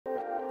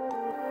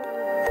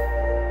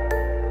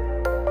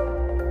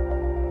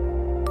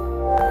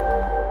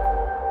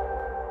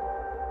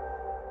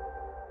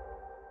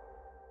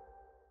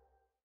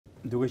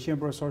Duke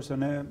qenë profesor se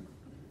ne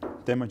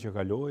tema që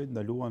kaloi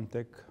ndaluam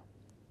tek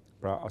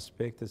pra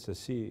aspektet se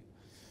si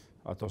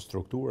ato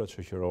strukturat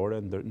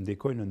shoqërore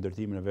ndikojnë në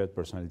ndërtimin e vetë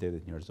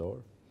personalitetit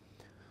njerëzor.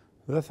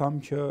 Dhe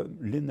thamë që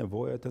lind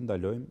nevoja të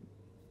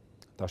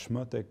ndalojmë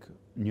tashmë tek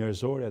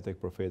njerëzorja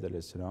tek profeti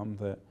alayhis salam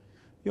dhe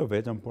jo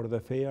vetëm, por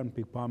dhe feja në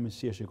pikpamjen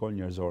si e shikon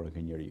njerëzore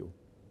kë njeriu.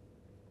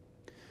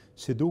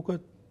 Si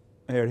duket,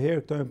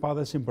 herëherë këto janë pa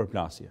dhe si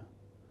përplasje.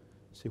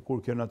 Sikur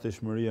kjo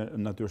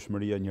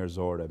natyrshmëria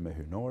njerëzore me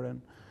hynoren,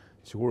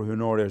 sikur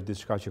hynore është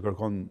diçka që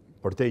kërkon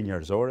përtej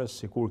njerëzores,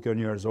 sikur kjo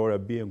njerëzore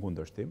bie në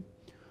kundërshtim.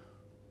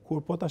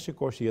 Kur po ta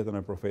shikosh jetën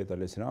e profetit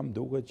alayhis salam,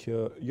 duket që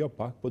jo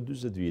pak, po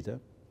 40 vite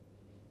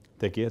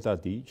tek jeta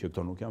e tij, që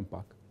këto nuk janë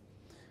pak.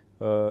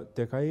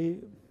 Tek ai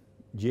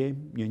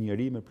gjejmë një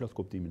njeri me plot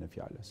kuptimin e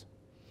fjalës.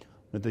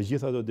 Në të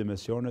gjitha ato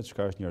dimensionet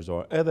çka është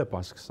njerëzore. Edhe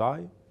pas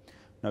kësaj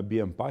na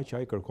bie në pa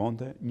që ai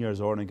kërkonte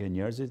njerëzoren ke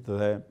njerëzit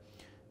dhe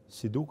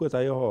si duket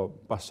ajo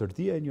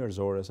pastërtia e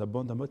njerëzore sa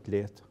bënte më të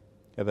lehtë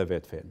edhe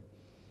vetë fen.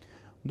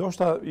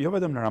 Ndoshta jo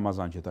vetëm në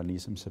Ramazan që ta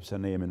nisim, sepse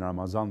ne jemi në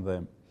Ramazan dhe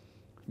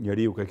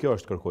njeriu kjo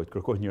është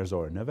kërkoj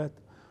njerëzore në vet,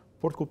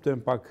 por të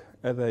kuptojmë pak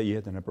edhe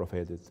jetën e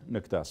profetit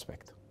në këtë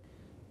aspekt.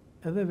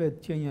 Edhe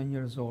vetë qenia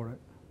njerëzore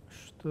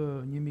është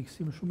një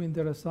miksim shumë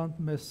interesant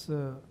mes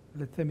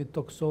le të themi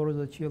toksorës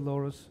dhe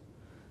qiellorës,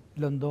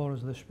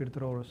 lëndorës dhe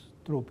shpirtërorës,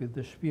 trupit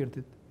dhe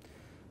shpirtit.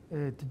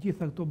 Të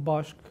gjitha këto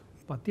bashk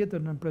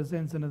patjetër në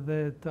prezencën edhe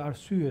të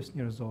arsyes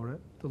njerëzore,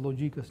 të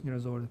logjikës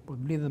njerëzore, por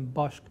mblidhen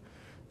bashk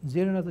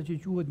nxjerrin atë që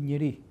quhet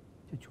njeri,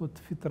 që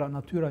quhet fitra,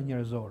 natyra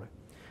njerëzore.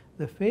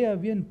 Dhe feja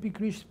vjen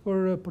pikërisht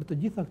për të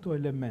gjitha këto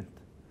element.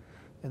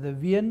 Edhe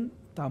vjen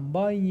ta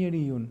mbajë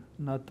njeriu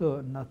në atë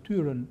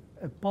natyrën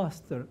e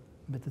pastër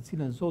me të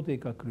cilën Zoti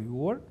i ka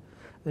krijuar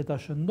dhe ta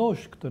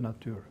shëndosh këtë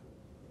natyrë.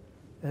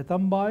 Dhe ta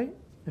mbajë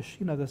në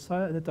shinat e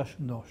saj dhe ta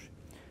shëndosh.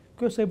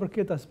 Kjo sa i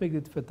përket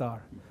aspektit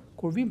fetar.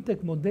 Kur vim tek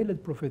modelet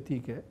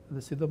profetike,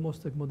 dhe sidomos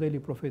tek modeli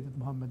i profetit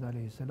Muhammed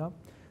alayhis salam,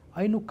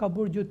 ai nuk ka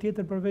bërë gjë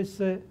tjetër përveç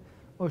se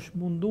është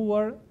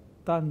munduar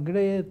ta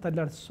ngreje, ta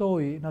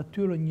lartësojë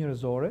natyrën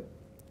njerëzore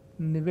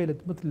në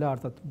nivelet më të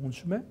larta të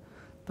mundshme,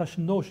 ta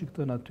shëndoshi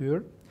këtë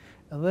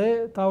natyrë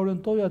dhe ta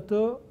orientojë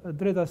atë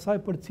drejt asaj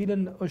për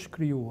cilën është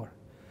krijuar.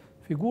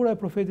 Figura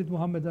e profetit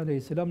Muhammed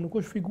alayhis salam nuk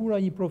është figura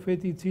e një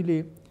profeti i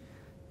cili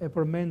e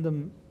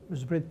përmendëm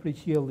zbret prej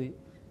qielli,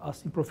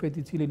 as një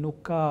profeti i cili nuk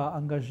ka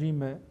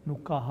angazhime,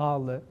 nuk ka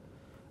halle.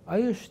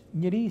 Ai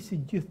është njeri si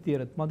gjithë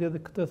tjerët, madje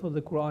edhe këtë thotë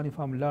dhe Kurani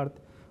famulart,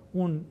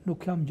 unë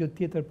nuk jam gjë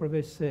tjetër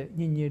përveç se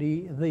një njeri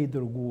dhe i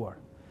dërguar.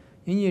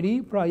 Një njeri,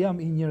 pra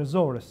jam i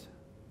njerëzores,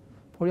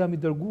 por jam i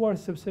dërguar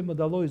sepse më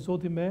dalloi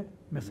Zoti me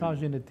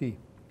mesazhin e tij.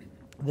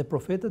 Dhe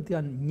profetët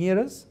janë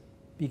njerëz,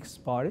 pikë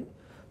së pari,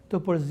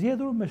 të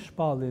përzgjedhur me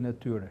shpalljen e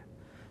tyre.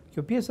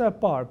 Kjo pjesa e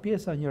parë,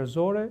 pjesa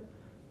njerëzore,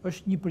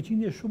 është një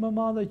përqindje shumë e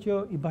madhe që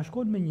i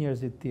bashkon me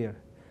njerëzit tjerë.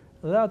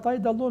 Dhe ata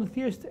i dallon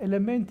thjesht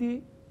elementi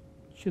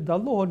që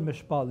dallohen me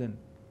shpalljen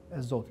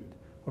e Zotit.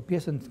 Por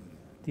pjesën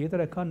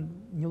tjetër e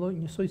kanë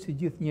njësoj si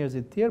gjithë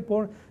njerëzit tjerë,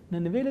 por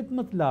në nivelet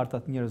më të larta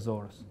të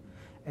njerëzorës.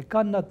 E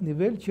kanë në atë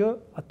nivel që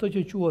ato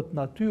që quhet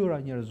natyra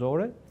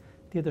njerëzore,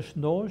 të jetë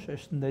shëndosh, e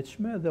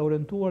shëndetshme dhe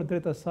orientuar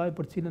drejt asaj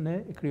për cilën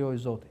e krijoi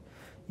Zoti.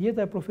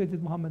 Jeta e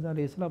profetit Muhammed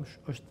alayhis salam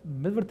është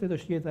me vërtetë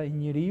është jeta e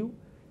njeriu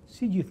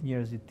si gjithë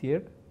njerëzit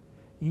tjerë,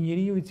 një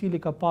njeriu i cili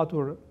ka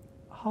patur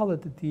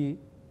hallet e tij,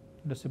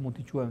 nëse mund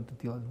t'i quajmë të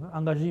tilla,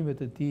 angazhimet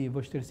e tij,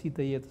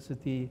 vështirësitë e jetës së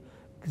tij,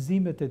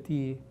 gëzimet e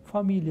tij,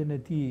 familjen e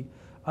tij,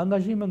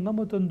 angazhime nga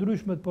më të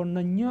ndryshmet, por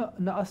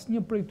në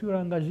asnjë prej këtyre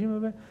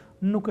angazhimeve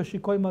nuk e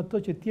shikojmë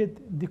atë që të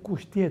jetë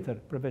dikush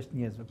tjetër përveç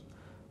njerëzve.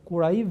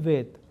 Kur ai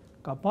vet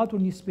ka patur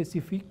një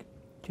specifik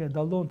që e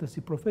dallonte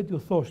si profeti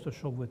u thoshte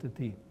shokëve të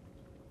tij,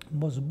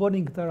 mos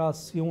bënin këtë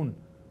rast si unë,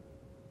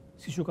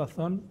 siç u ka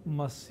thënë,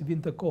 mas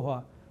vinte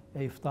koha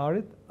e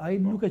iftarit, ai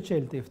nuk e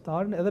çelte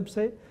iftarin, edhe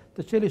pse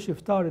të çelish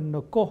iftarin në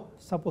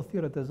kohë sapo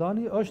thirret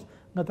ezani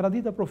është nga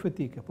tradita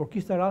profetike, por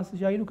kishte raste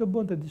që ai nuk e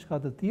bënte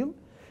diçka të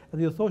tillë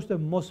dhe ju thoshte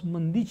mos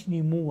më ndiqni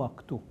mua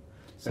këtu.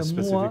 Se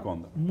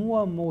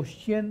mua më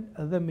ushqen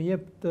dhe më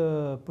jep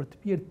për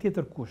të pirë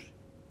tjetër kush,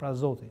 pra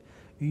Zoti.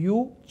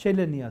 Ju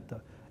çeleni atë.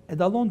 E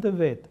dallonte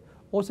vetë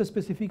ose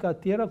specifika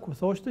të tjera kur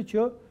thoshte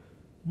që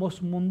mos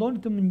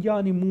mundoni të më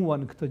ngjani mua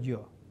në këtë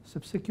gjë,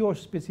 sepse kjo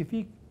është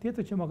specifik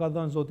tjetër që më ka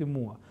dhënë Zoti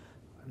mua.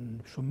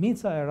 Në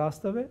shumica e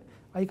rasteve,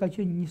 ai ka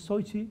qenë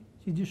njësoj si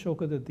gjithë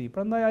shokët e tij.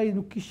 Prandaj ai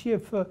nuk kishte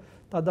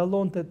ta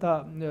dallonte,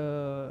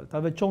 ta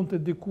veçonte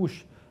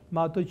dikush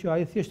me ato që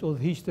ai thjesht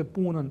udhëhiqte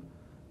punën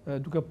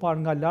duke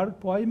parë nga larg,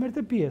 po ai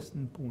merrte pjesë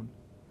në punë.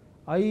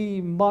 Ai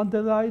mbante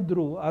edhe ai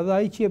dru, edhe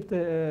ai qepte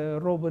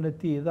rrobën e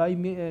tij, dhe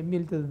ai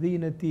milte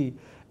dhinë e tij.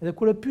 Edhe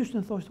kur e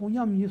pyesën thoshte, unë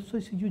jam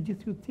njësoj si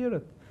gjithë ju të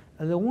tjerët,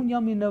 edhe unë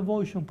jam i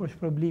nevojshëm për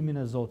shpërblimin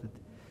e Zotit,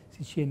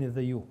 siç jeni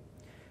dhe ju.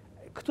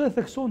 Këto e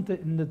theksonte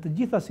në të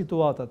gjitha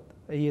situatat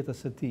e jetës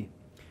së tij.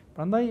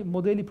 Prandaj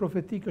modeli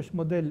profetik është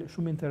model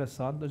shumë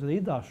interesant, është edhe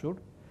i dashur,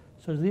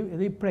 është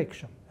edhe i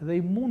prekshëm, edhe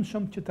i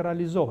mundshëm që të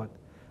realizohet.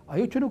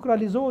 Ajo që nuk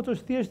realizohet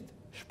është thjesht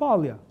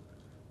shpallja.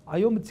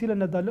 ajo me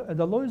cilën e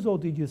dalloi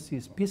Zoti i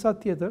gjithësisë. Pjesa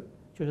tjetër,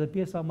 që është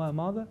pjesa më e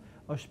madhe,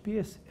 është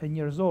pjesë e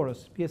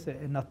njerëzorës, pjesë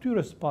e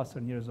natyrës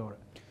pastër njerëzore.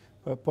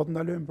 Po të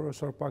ndalojmë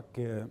profesor pak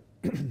ke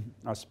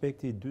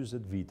aspekti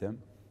 40 vite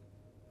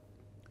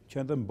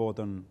që edhe në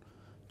botën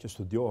që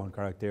studiohen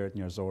karakteret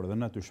njerëzore dhe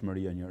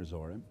natyrshmëria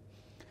njerëzore,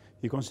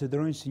 i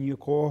konsiderojnë si një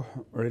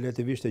kohë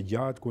relativisht e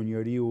gjatë ku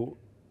njeriu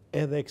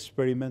edhe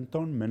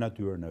eksperimenton me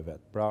natyrën e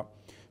vet. Pra,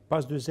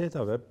 pas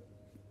 40-ave,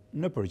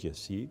 në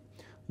përgjithësi,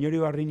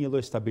 njeriu arrin një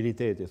lloj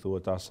stabiliteti,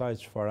 thuhet, asaj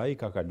çfarë ai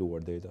ka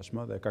kaluar deri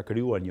tashmë dhe ka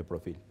krijuar një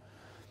profil.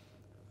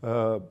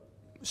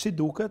 Si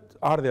duket,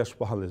 ardhja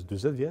shpallës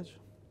 40 vjeç,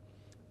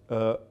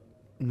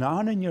 në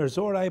anën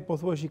njerëzore ai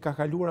pothuajse ka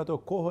kaluar ato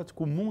kohët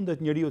ku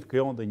mundet njeriu të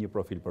krijonte një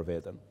profil për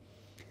veten.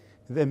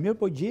 Dhe mirë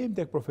po gjejmë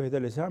tek profeti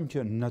Alejsalam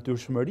që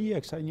natyrshmëria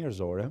e kësaj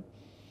njerëzore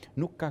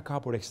nuk ka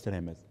kapur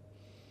ekstremet.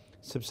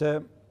 Sepse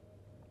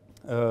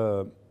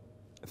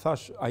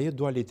thash, ajo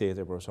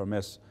dualiteti, profesor,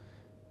 mes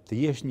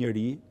të jesh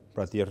njeri,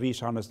 pra të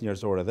rrish anës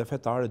njerëzore dhe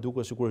fetare,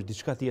 duke sikur është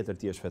diçka tjetër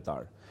ti je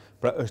fetar.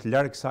 Pra është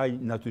larg kësaj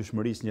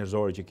natyrshmërisë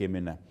njerëzore që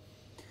kemi ne.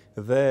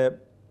 Dhe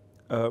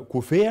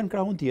kur feja në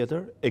krahun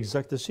tjetër,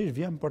 eksaktësisht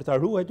vjen për ta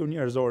ruajtur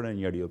njerëzoren e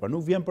njeriu. Pra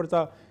nuk vjen për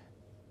ta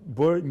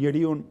bërë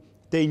njeriu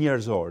te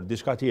njerëzor,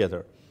 diçka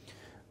tjetër.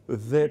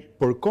 Dhe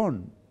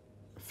përkon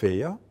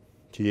feja,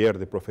 që i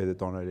erdhi profetit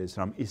tonë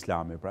Alejsalam,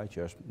 Islami, pra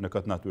që është në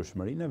këtë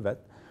natyrshmërinë e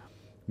vet,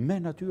 me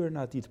natyrën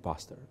e atij të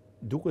pastër,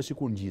 duke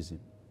sikur ngjizim.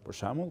 Për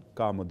shembull,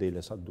 ka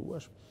modele sa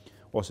duash,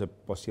 ose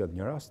po sjell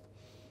një rast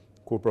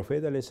kur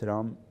profeti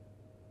Alejsalam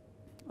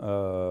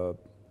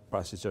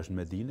pra siç është në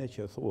Medinë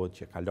që thuhet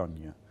që kalon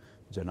një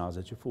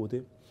xhenazë që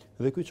futi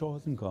dhe ky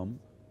çohet në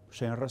këmbë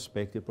shenjë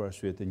respekti për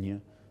arsye të një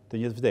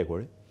të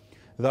vdekurit.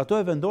 Dhe ato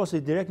e vendosi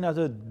direkt në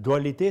atë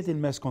dualitetin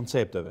mes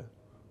koncepteve.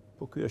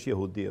 Po ky është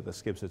jehudi dhe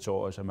skep se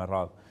çohesh me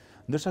radhë.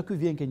 Ndërsa ky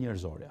vjen ke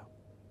njerëzorja.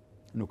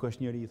 Nuk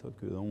është njeri, thot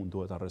ky, dhe unë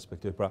duhet ta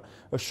respektoj. Pra,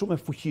 është shumë e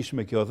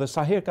fuqishme kjo dhe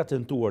sa herë ka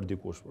tentuar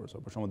dikush, për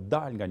shembull,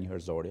 dal nga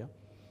njerëzorja.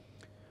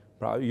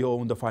 Pra, jo,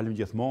 unë do falim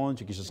gjithmonë,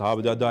 që kishte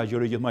sahabët do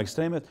agjëroj gjithmonë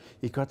ekstremet,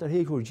 i ka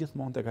tërhequr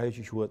gjithmonë tek ajo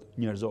që quhet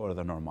njerëzore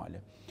dhe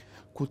normale.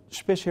 Ku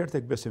shpesh herë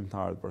tek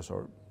besimtarët,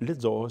 profesor,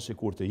 lexohet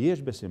sikur të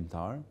jesh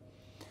besimtar,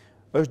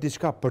 është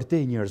diçka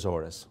përtej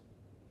njerëzores.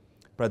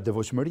 Pra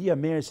devotshmëria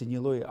merret si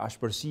një lloj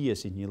ashpërsie,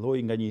 si një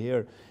lloj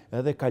nganjëherë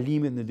edhe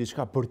kalimit në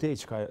diçka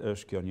përtej çka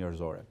është kjo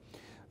njerëzore.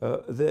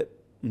 Dhe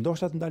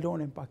ndoshta të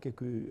ndalonin pak ke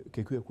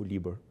ky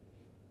ekuilibër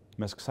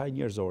mes kësaj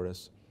njerëzores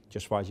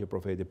që shfaqej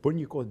profeti për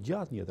një kohë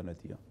gjatë në jetën e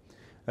tij,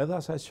 edhe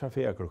asaj çfarë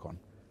feja kërkon.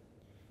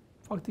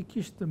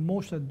 Faktikisht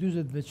mosha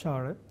 40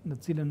 vjeçare, në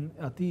cilën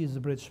atij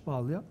zbret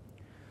shpallja,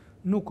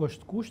 nuk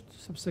është kusht,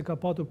 sepse ka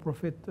patur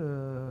profet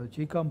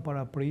që i kam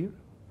paraprir,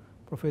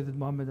 profetit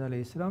Muhammed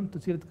Alejsalam, të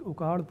cilët u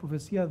ka ardhur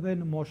profecia dhe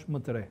në moshë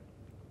më të re.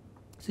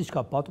 Siç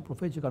ka patur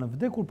profet që kanë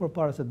vdekur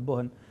përpara se të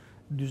bëhen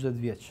 40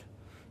 vjeç.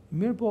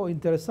 Mirë po,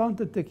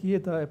 interesante tek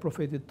jeta e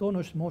profetit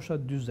tonë është mosha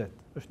 40,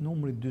 është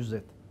numri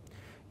 40.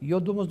 Jo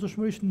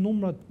domosdoshmërisht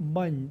numrat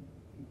mbajnë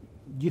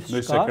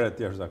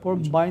gjithçka,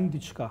 por mbajnë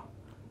diçka.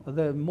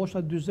 Dhe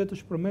mosha 40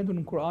 është përmendur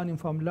në Kur'anin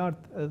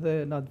famulart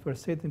edhe në atë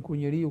versetin ku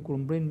njeriu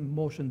kur mbrin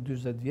moshën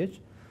 40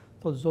 vjeç,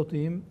 thotë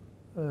Zoti im,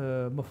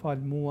 më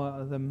fal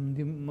mua dhe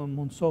më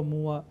mundso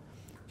mua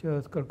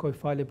që të kërkoj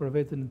falje për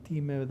veten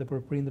time dhe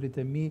për prindrit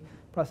e mi,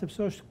 pra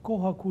sepse është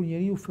koha kur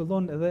njeriu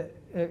fillon edhe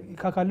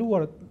ka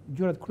kaluar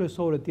gjërat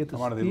kryesore të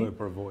jetës së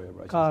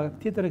tij, ka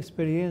tjetër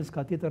eksperiencë,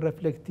 ka tjetër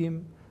reflektim,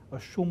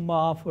 është shumë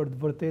më afër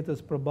të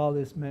vërtetës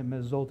përballjes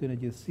me Zotin e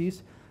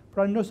gjithësisë.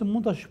 Pra nëse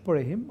mund ta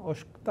shprehim,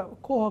 është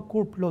koha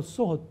kur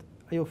plotësohet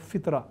ajo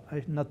fitra,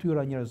 ajo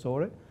natyra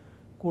njerëzore,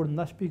 kur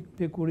nga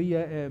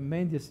shpjekuria e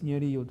mendjes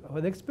njeriu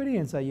dhe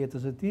eksperjenca e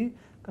jetës së tij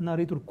kanë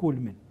arritur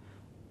kulmin.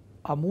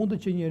 A mundet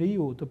që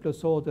njeriu të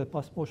plotësohet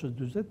pas moshës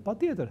 40?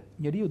 Patjetër,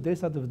 njeriu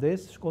derisa të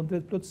vdes shkon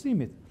drejt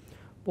plotësimit.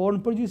 Por në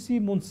përgjithësi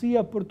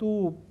mundësia për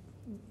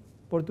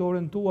të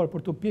orientuar,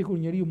 për të pjekur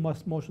njeriu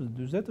pas moshës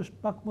 40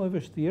 është pak më e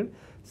vështirë,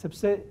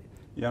 sepse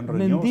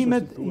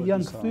mendimet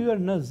janë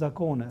kthyer në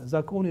zakone.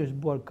 Zakoni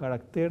është bërë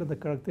karakter dhe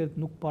karakteret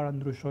nuk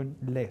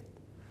parandryshojnë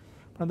lehtë.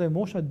 Prandaj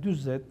mosha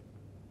 40,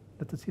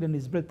 në të cilën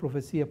i zbret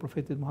profecia e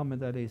profetit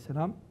Muhammed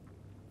Alejsalam,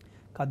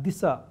 ka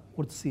disa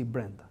urtësi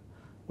brenda.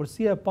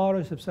 Urtësia e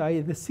parë është sepse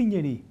ai dhe si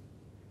njeri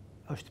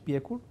është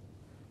pjekur,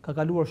 ka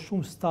kaluar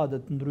shumë stade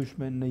të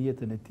ndryshme në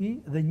jetën e tij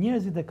dhe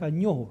njerëzit e kanë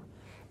njohur.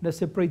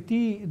 Nëse prej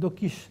tij do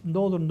kishte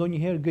ndodhur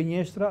ndonjëherë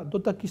gënjeshtra, do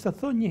ta kishte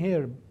thënë një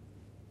herë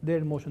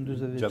deri në moshën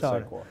 40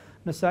 vjeçare.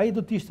 Nëse ai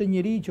do të ishte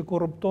njeri që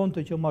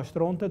korruptonte, që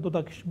mashtronte, do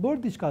ta kishte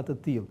bërë diçka të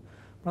tillë.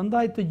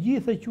 Prandaj të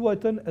gjithë e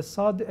quajtën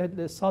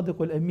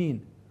Sadiqul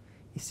Amin,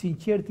 i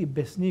sinqert i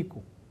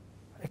besniku.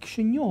 E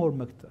kishin njohur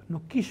me këtë,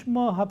 nuk kish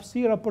më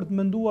hapësira për të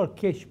menduar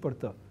keq për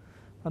të.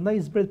 Prandaj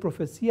zbret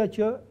profecia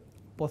që,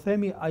 po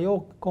themi, ajo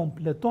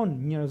kompleton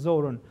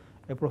njerëzorën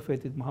e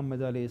profetit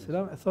Muhammed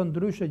Alejsalam, e thon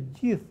ndryshe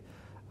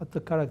gjithë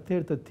atë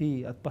karakter të tij,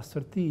 atë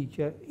pastërti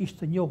që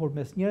ishte njohur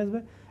mes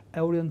njerëzve,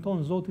 e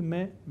orienton Zoti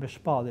me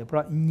shpallje.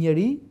 Pra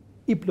njeri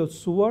i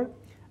plotësuar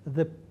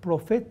dhe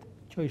profet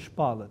që i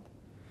shpallet.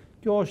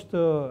 Kjo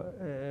është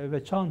e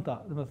veçanta,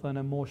 domethënë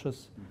e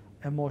moshës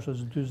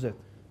 40.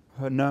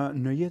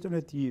 Në jetën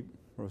e tij,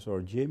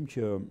 profesor, gjejmë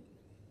që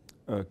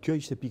kjo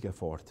ishte pikë e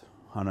fortë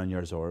ana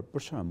njerëzore.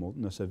 Për shembull,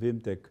 nëse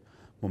vim tek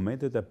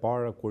momentet e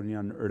para kur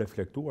janë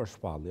reflektuar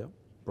shpallja,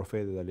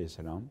 profetit alayhis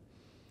salam,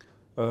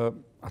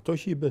 ato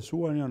që i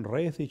besuan janë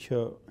rrethi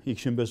që i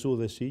kishin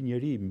besuar dhe si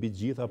njeri mbi të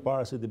gjitha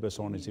para se t'i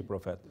besonin si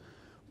profet.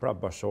 Pra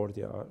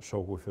bashortja,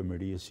 shoku i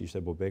fëmijërisë ishte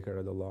Abu Bekr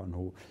radhiyallahu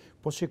anhu.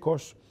 Po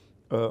shikosh,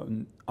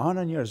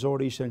 ana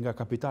njerëzore ishte nga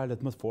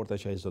kapitalet më të forta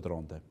që ai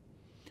zotronte.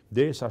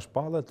 Derisa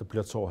shpalla të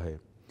plotësohej,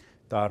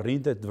 të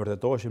arrinte të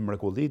vërtetoheshin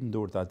mrekullitë në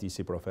durrët e atij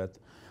si profet,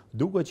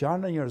 duket që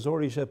ana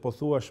njerëzore ishte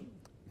pothuash,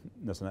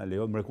 nëse na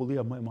lejohet,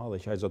 mrekullia më e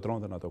madhe që ai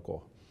zotronte në ato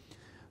kohë.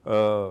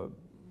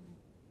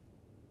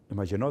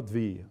 Imagjino të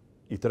vi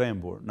i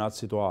trembur në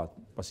atë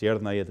situatë, pasi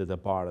erdhi në jetët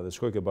e para dhe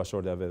shkoi ke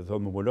bashortja vetë,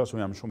 thotë më bulos,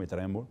 unë jam shumë i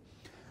trembur.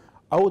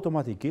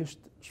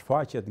 Automatikisht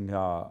shfaqet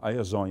nga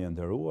ajo zonjë e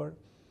nderuar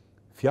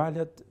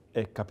fjalët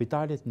e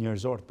kapitalit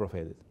njerëzor të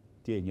profetit.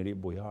 Ti je njeri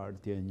bujar,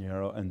 ti je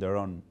njeri e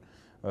nderon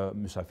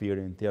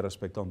mysafirin, ti e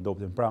respekton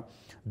dobtin. Pra,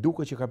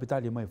 duket që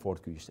kapitali më i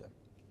fortë ky ishte.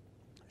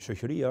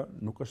 Shoqëria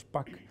nuk është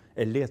pak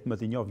e lehtë me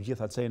të njohë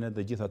gjitha cenet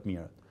dhe gjitha të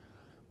mirat.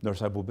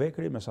 Ndërsa Abu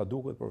Bekri, me sa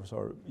duket,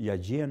 profesor, ja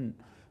gjen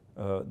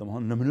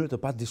domethënë në mënyrë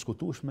të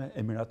padiskutueshme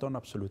e miraton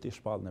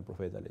absolutisht shpallën e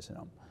profetit alayhis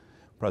salam.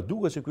 Pra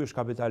duket se ky është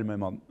kapitali më i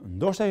madh.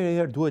 Ndoshta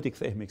herë duhet i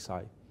kthehemi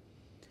kësaj.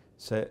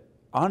 Se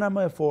ana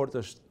më e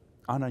fortë është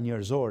ana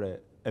njerëzore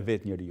e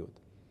vetë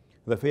njeriut.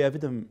 Dhe feja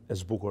vetëm e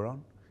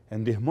zbukuron, e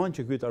ndihmon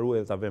që ky ta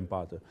ruajë dhe ta vëmë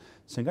patë.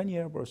 Se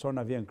nganjëherë profesor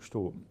na vjen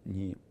kështu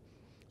një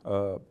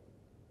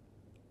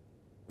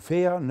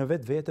feja në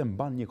vetvete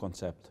mban një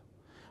koncept.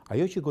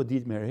 Ajo që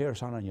godit më herë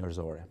është ana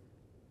njerëzore,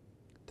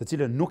 të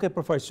cilën nuk e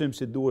përfaqësojmë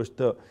si duhesh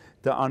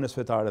të anës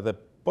fetare dhe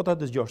po ta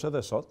dëgjosh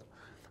edhe sot,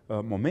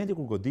 momenti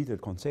kur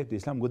goditet koncepti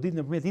islam goditet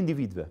nëpërmjet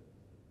individëve.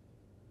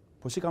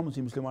 Po si ka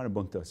mundësi muslimani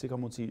bën këtë? Si ka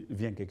mundësi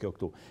vjen ke kjo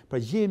këtu? Pra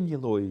gjejmë një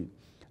lloj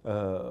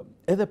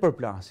edhe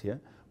përplasje,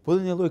 po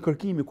edhe një lloj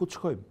kërkimi ku të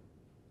shkojmë.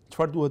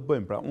 Çfarë duhet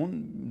bëjmë? Pra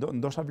unë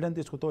ndoshta vlen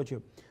të diskutoj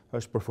që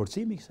është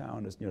përforcimi i kësaj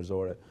anës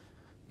njerëzore.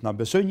 Na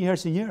besojnë një herë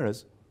si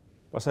njerëz,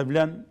 pastaj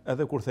vlen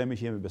edhe kur themi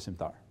që jemi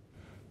besimtar.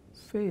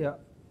 Feja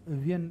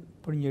vjen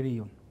për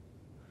njeriu.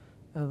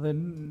 Edhe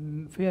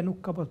feja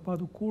nuk ka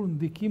patur kur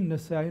ndikim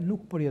nëse ai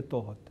nuk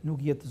përjetohet,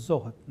 nuk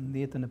jetëzohet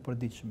në jetën e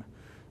përditshme.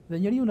 Dhe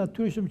njeriu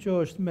natyrisht që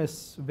është mes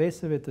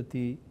veseve të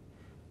tij,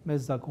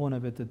 mes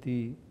zakoneve të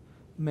tij,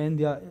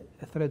 mendja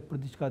e thret për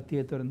diçka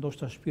tjetër,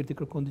 ndoshta shpirti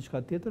kërkon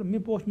diçka tjetër,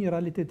 mirë po është një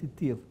realitet i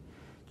tillë.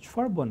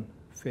 Çfarë bën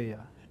feja?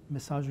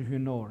 Mesazhi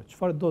hyjnor,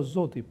 çfarë do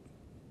Zoti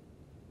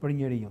për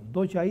njeriu?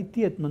 Do që ai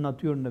të jetë në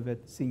natyrën e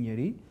vet si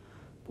njeri,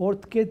 por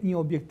të ketë një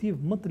objektiv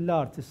më të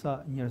lartë se sa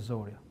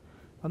njerëzorja.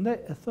 Prandaj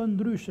e thon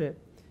ndryshe,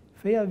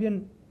 feja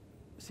vjen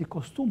si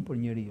kostum për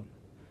njeriu.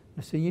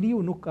 Nëse njeriu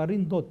nuk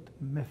arrin dot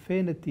me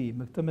fenë e tij,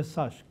 me këtë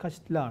mesazh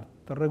kaq të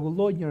lartë të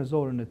rregullojë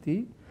njerëzorën e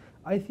tij,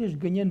 ai thjesht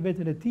gënjen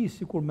veten e tij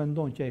sikur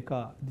mendon që ai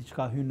ka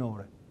diçka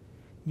hyjnore.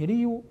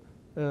 Njeriu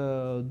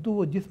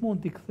duhet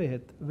gjithmonë të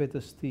kthehet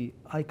vetes tij.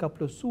 Ai ka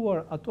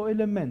plotësuar ato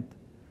element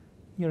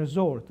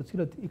njerëzor të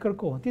cilët i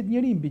kërkohen, të jetë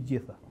njeri mbi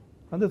gjitha.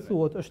 Prandaj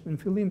thuhet është në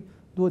fillim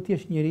duhet të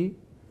jesh njeri,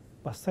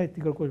 pastaj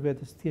ti kërkosh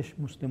vetes të jesh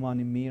musliman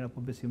i mirë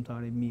apo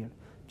besimtar i mirë.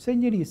 Pse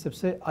njeri?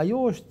 Sepse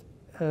ajo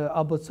është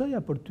ABC-ja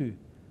për ty.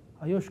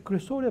 Ajo është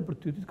kryesorja për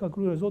ty, ti ka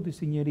kryer Zoti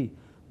si njeri,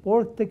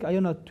 por tek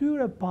ajo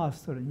natyrë e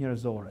pastër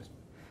njerëzore.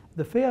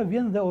 Dhe feja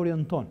vjen dhe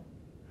orienton.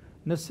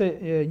 Nëse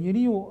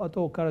njeriu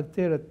ato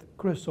karakteret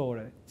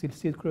kryesore,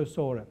 cilësitë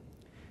kryesore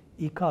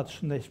i ka të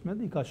shëndetshme,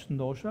 i ka të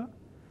shëndosha,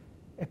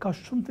 e ka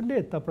shumë të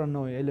lehtë ta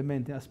pranojë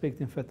elementin,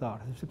 aspektin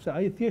fetar, sepse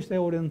ai thjesht e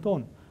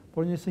orienton.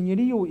 Por nëse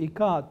njeriu i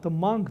ka të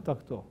mangëta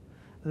këto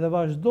dhe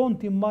vazhdon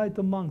t'i mbajë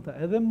të mangëta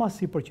edhe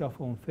mbas i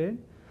përqafon fen,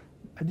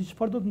 e di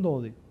çfarë do të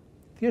ndodhi?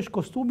 Thjesht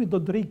kostumi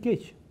do të drej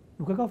keq.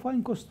 Nuk e ka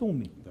fajin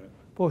kostumi.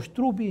 Po është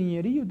trupi i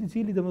njeriu i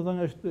cili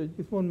domethënë është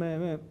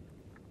gjithmonë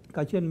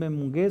ka qenë me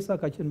mungesa,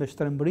 ka qenë me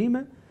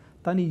shtrembrime,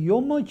 tani jo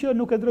më që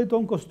nuk e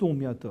drejton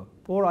kostumi atë,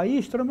 por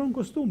ai shtrembron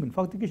kostumin,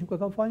 faktikisht nuk e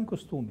ka fajin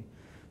kostumi.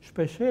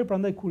 Shpeshherë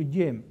prandaj kur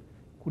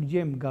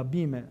gjem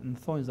gabime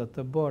në thonjza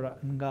të bëra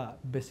nga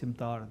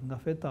besimtarët, nga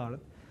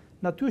fetarët,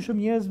 natyrisht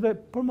njerëzve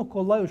për më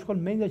kollaj u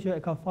shkon mendja që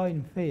e ka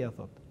fajin feja,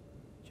 thotë,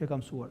 që e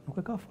ka mësuar. Nuk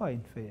e ka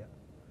fajin feja.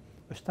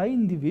 Është ai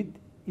individ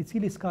i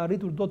cili s'ka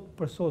arritur dot të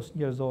përsos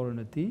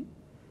njerëzorën e tij,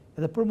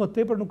 edhe për më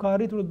tepër nuk ka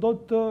arritur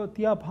dot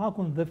të jap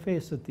hakun dhe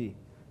fesë të tij.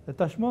 Dhe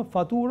tashmë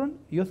faturën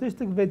jo thjesht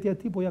tek vetja e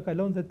tij, po ja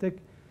kalon edhe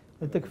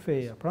tek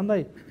feja.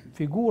 Prandaj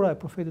figura e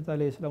profetit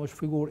alayhis salam është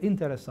figurë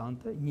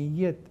interesante, një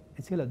jetë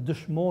e cila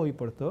dëshmoi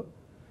për të,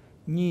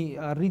 një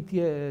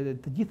arritje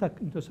të gjitha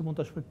nëse mund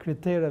ta shpjegoj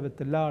kritereve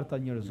të larta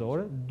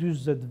njerëzore,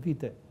 40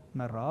 vite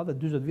me radhë,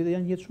 40 vite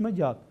janë jetë shumë e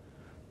gjatë.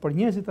 Për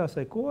njerëzit e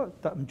asaj kohe,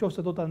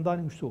 nëse do ta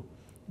ndalim kështu,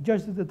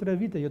 63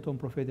 vite jeton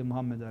profeti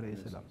Muhammed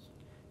alayhis salam.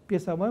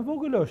 Pjesa më e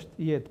vogël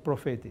është jetë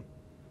profeti.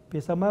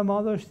 Pjesa më e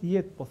madhe është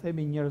jetë, po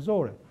themi,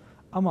 njerëzore.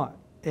 Ama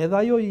edhe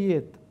ajo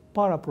jetë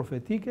para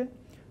profetike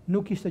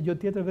nuk ishte gjë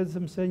tjetër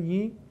vetëm se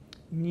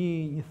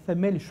një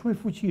themel shumë i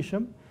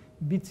fuqishëm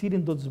mbi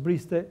cilin do të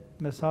zbriste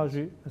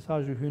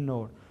mesazhi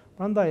hyjnor.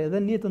 Prandaj edhe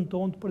në jetën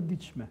tonë të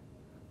përditshme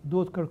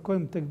duhet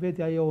kërkojmë tek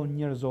vetja jonë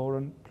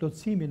njerëzorën,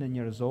 plotësimin e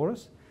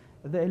njerëzorës,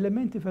 dhe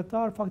elementi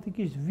fetar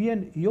faktikisht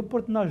vjen jo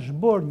për të na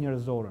zhbërë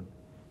njerëzorën,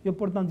 jo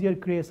për të na nxjerrë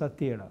krijesa të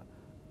tjera,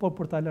 por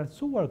për ta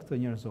lartësuar këtë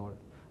njerëzore.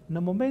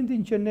 Në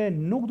momentin që ne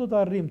nuk do të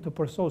arrijmë të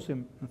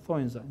përsosim në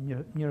thonjza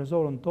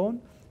njerëzorën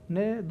tonë,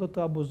 ne do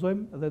të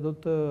abuzojmë dhe do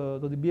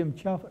të bijmë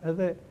qafë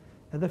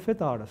edhe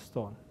fetarës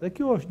tonë. Dhe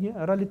kjo është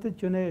një realitet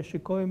që ne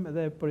shikojmë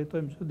dhe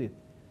përjetojmë çdo ditë.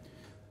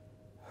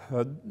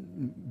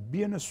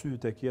 Bie në sy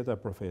tek jeta e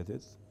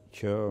profetit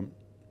që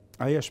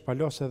ai e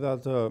shpalos edhe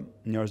atë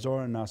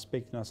njerëzore në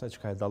aspektin asaj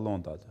çka e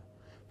dallonte atë.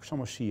 Për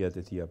shembull shijet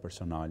e tija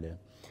personale,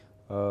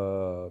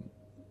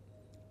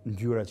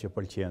 ngjyrat që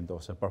pëlqente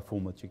ose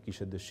parfumet që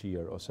kishte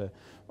dëshirë ose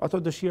ato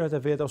dëshirat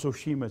e veta ose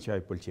ushqimet që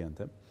ai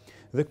pëlqente.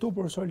 Dhe këtu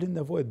profesor lind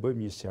nevojë të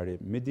bëjmë një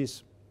sqarim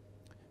midis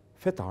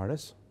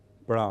fetares,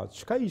 pra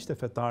çka ishte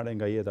fetare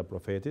nga jeta e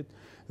profetit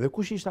dhe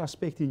kush ishte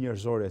aspekti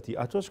njerëzor i tij,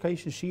 ato çka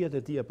ishin shijet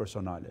e tija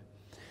personale.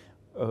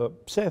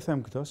 Pse e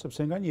them këtë?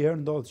 Sepse nganjëherë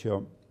ndodh që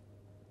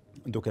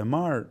duke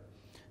marr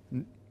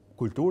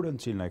kulturën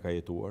që ai ka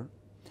jetuar,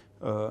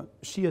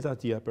 shijet e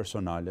tija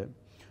personale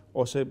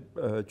ose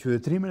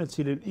qytetrimin e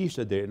cilin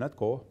ishte deri në atë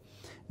kohë,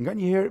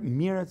 nganjëherë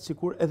mirret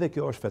sikur edhe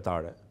kjo është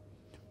fetare.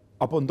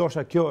 Apo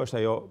ndoshta kjo është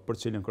ajo për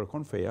cilën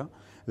kërkon feja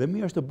dhe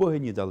mirë është të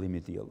bëhet një dallim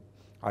i tillë.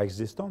 A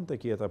ekziston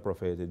tek jeta e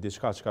profetit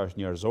diçka çka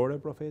është njerëzore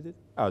e profetit,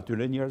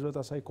 atyre njerëzve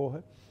të asaj kohe,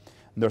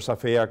 ndërsa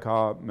feja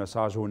ka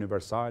mesazhe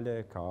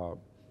universale, ka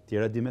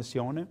tjera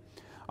dimensione,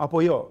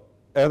 apo jo,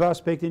 edhe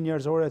aspekti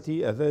njerëzor e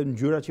tij, edhe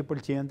ngjyra që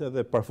pëlqente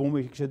dhe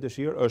parfumi që kishte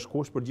dëshirë është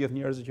kusht për gjithë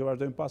njerëzit që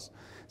vazhdojnë pas,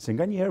 se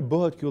nganjëherë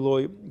bëhet ky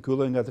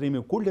lloj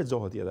ngatrimi kur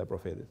lexohet jeta e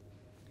profetit.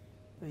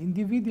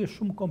 Individi është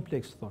shumë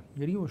kompleks, thonë.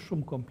 Njeriu është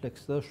shumë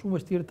kompleks dhe është shumë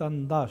vështirë ta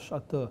ndash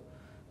atë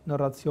në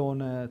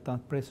racione, ta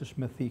presësh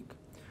me thik.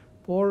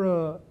 Por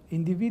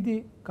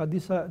individi ka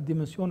disa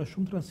dimensione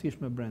shumë të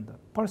rëndësishme brenda.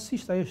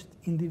 Pavarësisht ai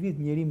është individ,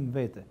 njeri në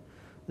vete.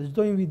 Dhe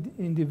çdo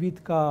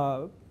individ ka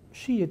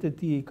shijet e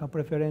tij, ka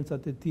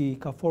preferencat e tij,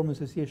 ka formën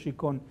se si e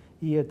shikon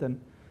jetën,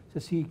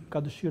 se si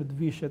ka dëshirë të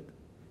vishet.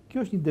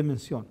 Kjo është një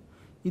dimension.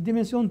 Një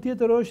dimension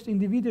tjetër është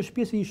individi është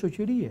pjesë e një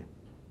shoqërie.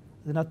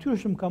 Dhe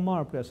natyrshëm ka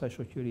marrë prej asaj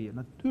shoqërie.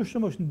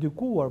 Natyrshëm është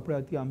ndikuar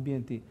prej atij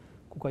ambienti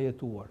ku ka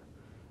jetuar.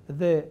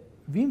 Dhe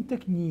vim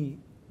tek një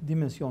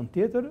dimension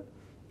tjetër,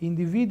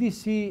 individi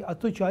si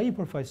ato që ai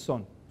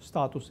përfaqëson,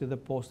 statusi dhe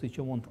posti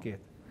që mund të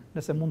ketë.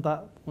 Nëse mund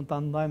ta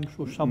ndajmë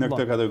kështu shembull. Në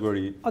këtë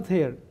kategori.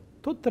 Atëherë,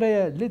 to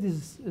treja le të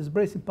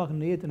zbresim pak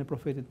në jetën e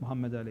profetit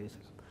Muhammed alayhis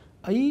salam.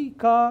 Ai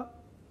ka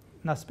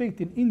në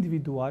aspektin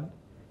individual,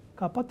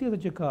 ka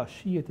patjetër që ka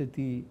shijet e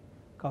tij,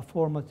 ka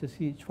format që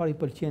si çfarë i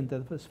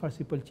pëlqente, çfarë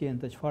si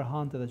pëlqente, çfarë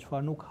hante dhe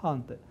çfarë nuk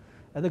hante.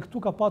 Edhe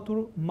këtu ka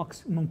patur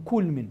në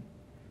kulmin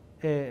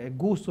e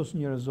gustos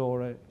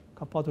njerëzore,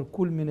 ka patur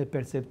kulmin e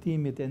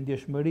perceptimit, e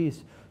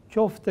ndjeshmërisë,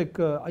 qoftë tek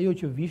ajo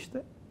që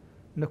vishte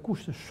në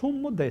kushte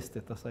shumë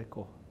modeste të asaj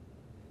kohe.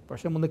 Për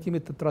shembull, ne kemi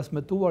të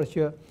transmetuar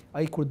që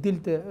ai kur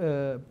dilte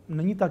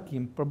në një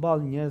takim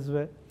përballë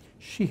njerëzve,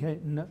 shihej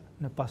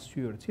në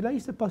pasqyrë. Cila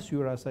ishte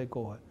pasqyra asaj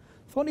kohe?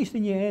 Thonë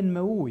ishte një enë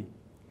me ujë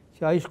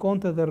që ai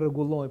shkonte dhe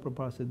rregulloi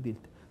përpara se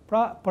dilte.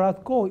 Pra, për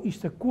atë kohë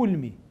ishte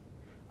kulmi.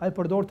 Ai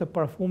përdorte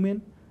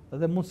parfumin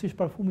dhe mundësisht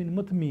parfumin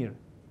më të mirë.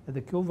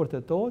 Edhe kjo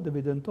vërtetohet,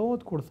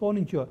 evidentohet kur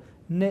thonin që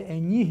ne e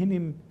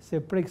njihnim se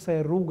prej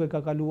kësaj rruge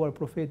ka kaluar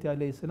profeti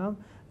alayhis salam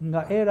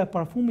nga era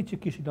parfumit që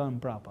kishte lënë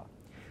mbrapa.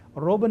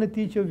 Rrobën e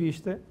tij që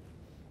vishte,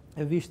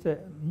 e vishte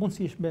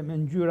mundësisht me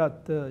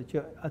ngjyrat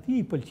që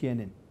atij i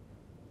pëlqenin.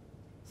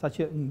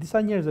 Saqë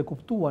disa njerëz e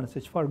kuptuan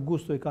se çfarë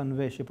gusto i kanë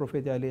veshje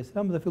profeti alayhis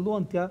salam dhe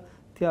filluan t'ia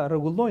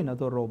rregullojnë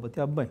ato rroba,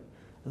 t'ia bëjnë.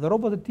 Dhe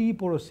rrobat e tij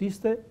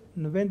porosiste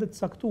në vende të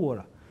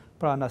caktuara.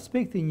 Pra në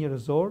aspektin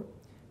njerëzor,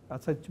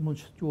 atë që mund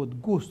të quhet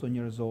gusto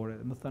njerëzore,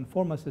 do të thënë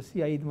forma se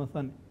si ai do të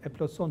thënë e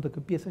plotësonte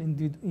këtë pjesën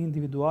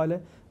individuale,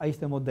 ai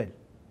ishte model.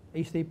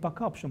 Ai ishte i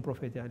pakapshëm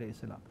profeti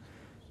alayhis salam.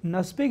 Në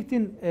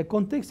aspektin e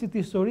kontekstit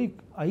historik,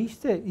 ai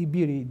ishte i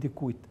biri i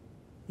dikujt,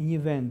 i një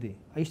vendi,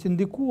 ai ishte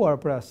ndikuar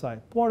për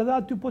asaj, por edhe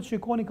aty po të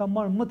shikoni ka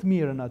marrë më të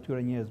mirën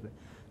atyre njerëzve.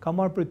 Ka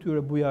marrë për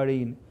tyre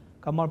bujarin,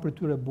 ka marrë për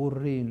tyre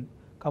burrin,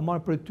 ka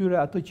marrë për tyre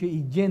ato që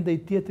i gjendej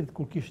tjetrit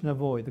kur kishte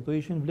nevojë. Dhe këto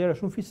ishin vlera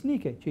shumë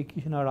fisnike që i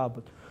kishin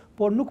arabët.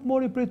 Por nuk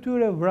mori prej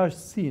tyre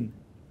vrasësinë,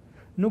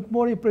 nuk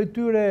mori prej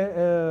tyre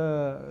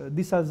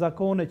disa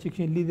zakone që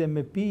kishin lidhje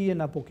me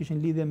pijen, apo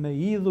kishin lidhje me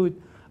idhujt,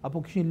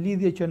 apo kishin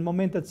lidhje që në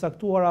momente të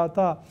caktuara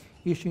ata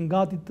ishin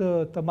gati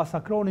të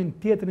masakronin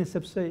tjetrin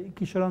sepse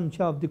kishte rënë në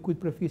qafë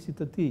dikujt prej fisit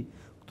të tij.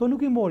 Këto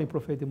nuk i mori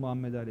profeti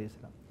Muhammed alayhis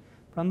salam.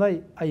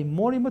 Prandaj ai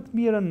mori më të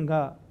mirën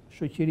nga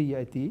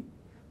shoqëria e tij,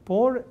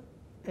 por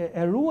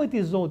e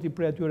ruajti Zoti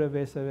prej atyre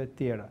veseve të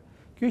tjera.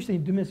 Kjo ishte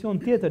një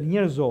dimension tjetër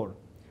njerëzor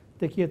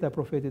tek jeta e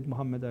profetit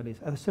Muhammed alayhis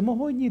salam. Edhe se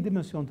mohoi një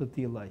dimension të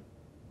tillë ai.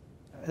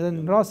 Edhe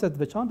në raste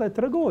të veçanta ai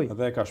tregoi.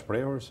 Dhe e ka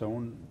shprehur se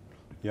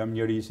unë Jam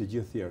njeri si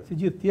gjithë tjerë. Si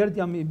gjithë tjerët,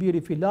 jam i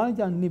biri filanit,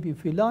 jam nipi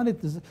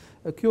filanit,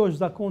 kjo është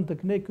zakon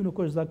tek ne, kjo nuk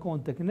është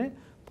zakon tek ne,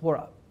 por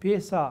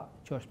pjesa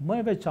që është më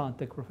e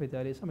veçantë tek profeti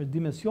alayhis salam është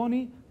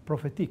dimensioni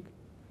profetik,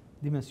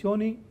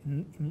 dimensioni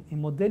i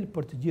model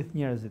për të gjithë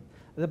njerëzit.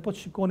 Dhe po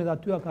të shikoni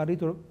aty ka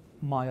arritur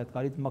majat,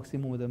 ka arritur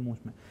maksimumet e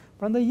mundshme.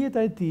 Prandaj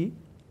jeta e tij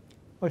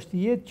është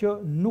jetë që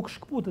nuk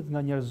shkputet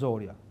nga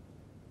njerëzorja.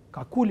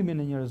 Ka kulmin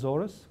e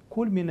njerëzorës,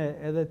 kulmin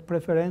edhe të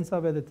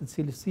preferencave, edhe të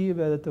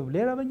cilësive, edhe të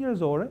vlerave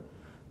njerëzore,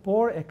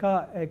 por e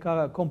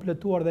ka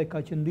kompletuar dhe ka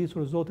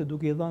qëndisur Zoti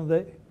duke i dhënë dhe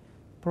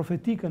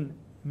profetikën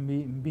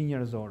mbi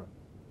njerëzore.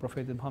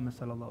 Profeti Muhammed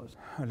sallallahu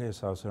alaihi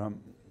wasallam.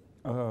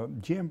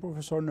 Gjem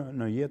profesor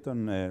në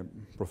jetën e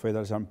profetit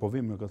alayhis salam, po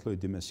vim në këtë lloj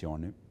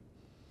dimensioni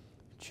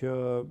që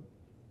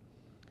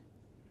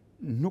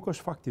nuk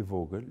është fakt i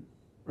vogël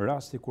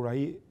rasti kur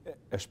ai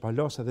e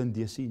shpalos edhe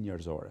ndjesi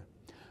njerëzore.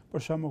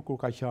 Për shembull kur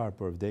ka qarë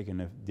për vdekjen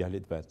e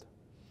djalit vet,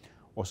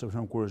 ose për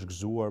shembull kur është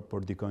gëzuar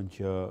për dikën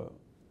që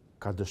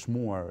ka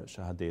dëshmuar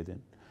shahadetin,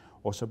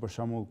 ose për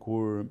shembull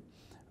kur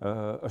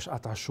është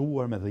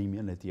atashuar me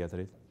dhimbjen e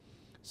tjetrit,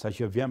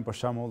 saqë vjen për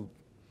shembull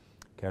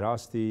ke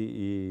rasti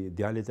i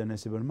djalit e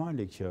Enes ibn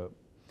Malik që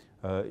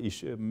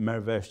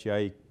merr vesh që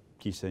ai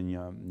kishte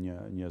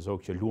një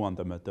zog që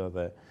luante me të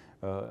dhe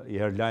i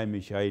erë lajmi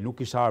që ai nuk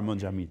kishte armë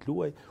në xhami të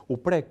luaj, u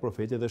prek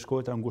profeti dhe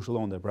shkoi të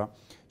ngushëllonte. Pra,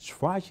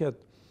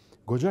 shfaqet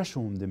goxha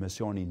shumë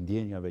dimensioni i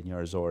ndjenjave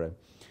njerëzore,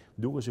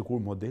 duke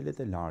sikur modelet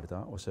e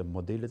larta ose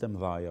modelet e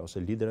mëdhaja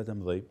ose liderët e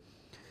mëdhej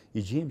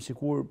i gjejmë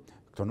sikur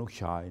këto nuk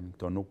qajnë,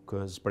 këto nuk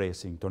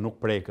zpresin, këto nuk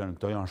preken,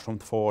 këto janë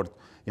shumë të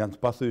fortë, janë të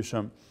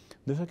pathyeshëm.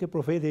 Ndërsa ke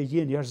profeti e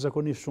gjen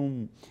jashtëzakonisht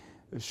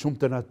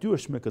shumë të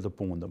natyrshme këtë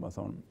punë,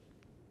 domethënë.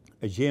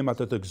 E gjejmë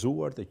atë të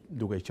gëzuar,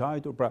 duke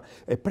qajtur, pra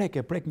e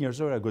prek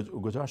njerëzore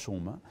goxha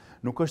shumë.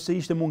 Nuk është se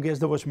ishte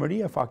mungesë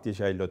devotshmërie fakti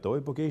që ai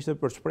lotoi, por kjo ishte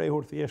për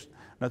shprehur thjesht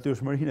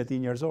natyrshmërinë e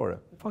tij njerëzore.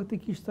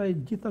 Faktikisht ai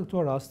gjitha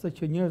këto raste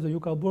që njerëzve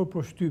ju ka bërë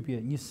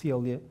përshtypje, një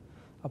sjellje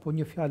apo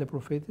një fjalë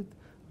profetit,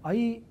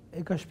 ai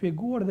e ka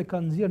shpjeguar dhe ka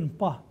nxjerrë në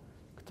pa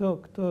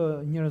këtë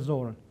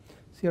njerëzorën.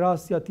 Si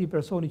rasti atij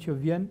personi që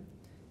vjen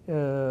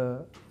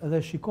dhe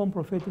shikon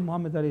profetin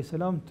Muhammed alayhis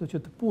salam që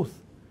të puth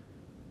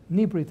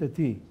niprit e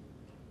tij.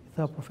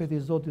 Tha profeti i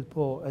Zotit,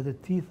 po edhe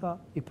ti tha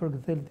i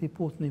përkthel ti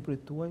puth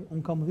niprit tuaj, un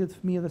kam 10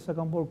 fëmijë dhe s'e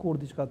kam bërë kur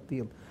diçka të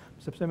tillë,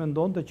 sepse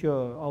mendonte që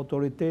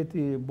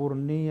autoriteti,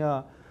 burrnia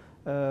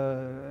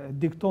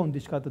dikton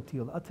diçka të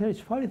tillë. Atëherë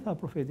çfarë i tha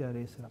profeti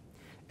alayhis salam?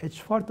 E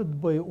çfarë të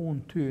bëj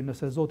unë ty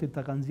nëse Zoti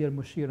ta ka nxjerrë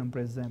mëshirën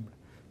prej zemrës?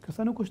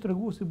 Kësa nuk është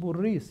treguesi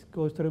burrisë,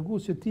 kjo është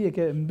treguesi që ti e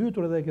ke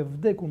mbytur dhe e ke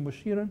vdekur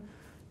mëshirën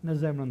në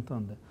zemrën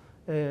tënde.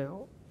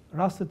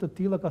 Raste të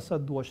tilla ka sa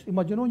duash.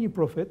 Imagjino një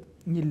profet,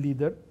 një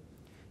lider,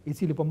 i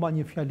cili po mban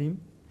një fjalim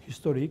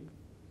historik,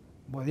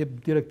 po jep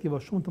direktiva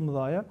shumë të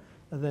mëdha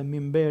dhe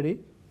minberi,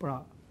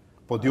 pra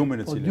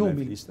podiumin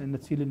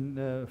në cilin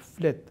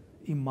flet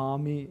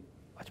imami,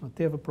 aq më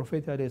tepër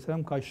profeti alayhis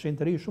salam ka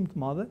shenjtëri shumë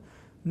të madhe.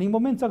 Në një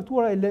moment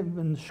caktuar ai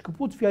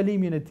shkëput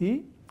fjalimin e tij,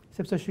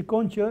 sepse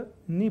shikon që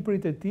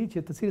niprit e tij,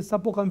 që të cilët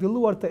sapo kanë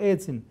filluar të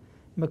ecin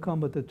me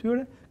këmbët e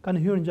tyre,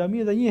 kanë hyrë në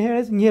xhami dhe një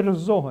herë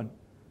njerëzohen.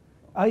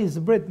 Ai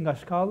zbret nga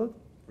shkallët,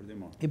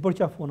 i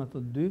përqafon ato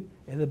dy,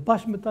 edhe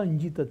bashkë me ta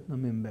ngjitet në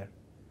minber.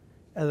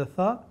 Edhe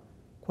tha,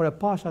 kur e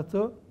pash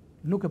atë,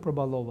 nuk e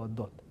përballova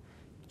dot.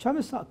 Kjo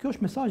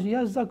është mesazh i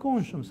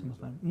jashtëzakonshëm, si më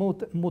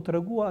thënë. Mu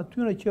tregua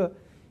atyre që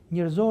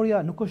njerëzorja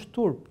nuk është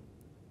turp.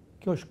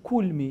 Kjo është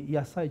kulmi i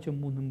asaj që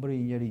mund të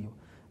mbërrijë njeriu.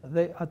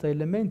 Dhe atë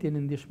elementi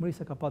në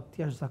ndjeshmërisë ka patur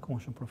të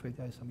jashtëzakonshëm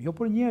profeti alayhis salam. Jo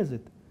për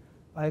njerëzit.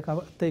 Ai ka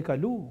te i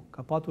kalu,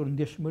 ka patur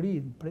ndjeshmëri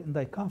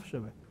ndaj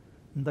kafshëve,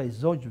 ndaj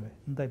zogjve,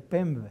 ndaj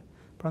pemëve.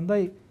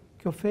 Prandaj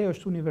kjo fe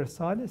është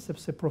universale,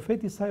 sepse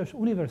profeti i saj është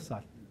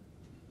universal.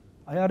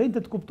 Ai arrinte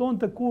të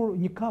kuptonte kur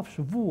një kafsh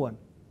vuan.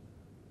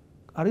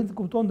 Arrinte të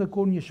kuptonte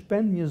kur një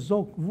shpend, një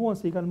zog vuan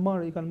se i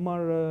kanë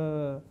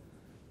marr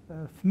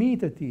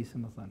fëmijët e tij,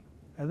 si më thënë.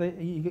 Edhe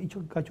i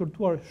ka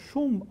qortuar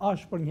shumë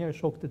ashpër një herë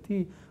shokët e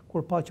tij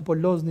kur pa që po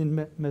loznin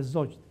me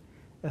zogjt.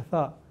 E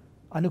tha,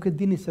 a nuk e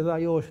dini se dhe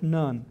ajo është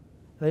nën,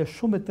 dhe ajo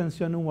shumë e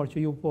tensionuar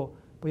që ju po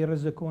i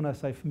rrezikoni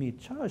asaj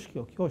fëmijët. Çfarë është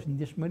kjo? Kjo është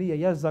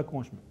ndjeshmëria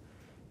jashtëzakonshme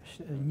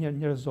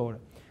njerëzore.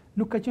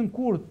 Nuk ka qenë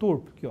kur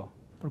turp kjo.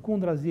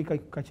 Përkundrazi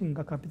ka qenë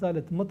nga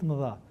kapitalet më të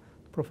mëdha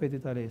të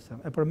profetit alayhis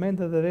salam. E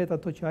përmendte edhe ret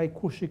ato që ai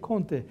kur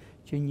shikonte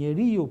që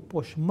njeriu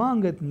po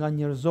shmanget nga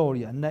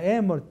njerëzorja në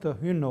emër të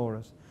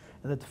hyjnorës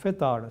dhe të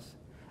fetarës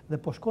dhe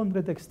po shkon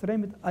drejt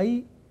ekstremit,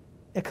 ai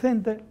e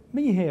kthente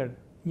menjëherë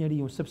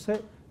njeriu, sepse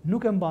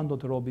nuk e mban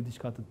dot robi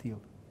diçka të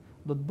tillë.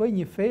 Do të bëj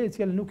një fe e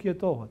cila nuk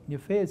jetohet, një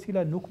fe e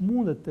cila nuk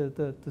mundet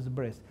të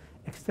zbresë.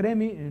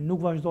 Ekstremi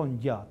nuk vazhdon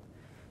gjatë.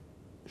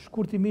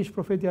 Shkurtimisht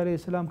profeti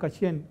alayhis salam ka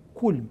qenë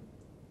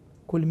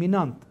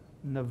kulminant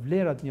në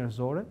vlerat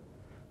njerëzore,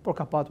 por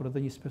ka patur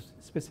edhe një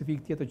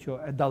specifik tjetër që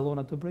e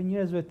dallon atë prej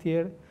njerëzve të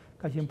tjerë,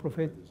 ka qenë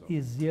profet i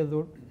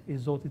zgjedhur i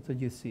Zotit të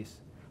gjithësisë.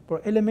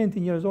 Por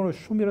elementi njerëzor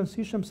është shumë i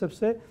rëndësishëm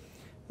sepse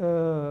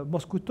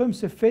mos kujtojmë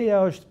se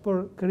feja është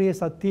për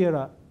krijesa të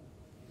tjera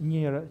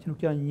që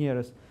nuk janë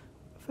njerëz.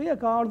 Feja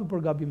ka ardhur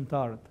për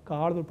gabimtarët, ka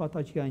ardhur për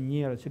ata që janë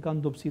njerëz, që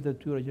kanë dobësitë e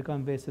tyre, që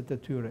kanë veset e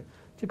tyre,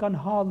 që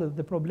kanë hallet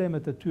dhe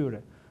problemet e tyre.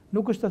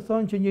 Nuk është të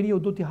thënë që njeriu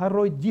do t'i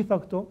harrojë gjitha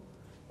këto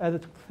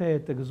edhe të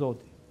kthehet tek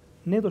Zoti.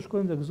 Ne do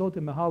shkojmë tek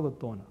Zoti me hallet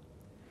tona,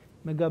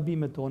 me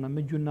gabimet tona,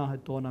 me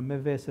gjunahet tona, me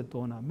veset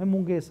tona, me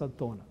mungesat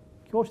tona.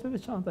 Kjo është e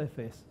veçanta e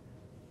fesë.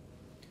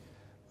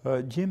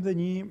 Gjejmë dhe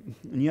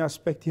një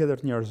aspekt tjetër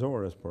të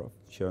njerëzores,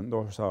 që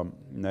ndoshta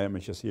ne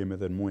me që si jemi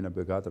edhe në muajin e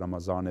begat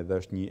Ramazanit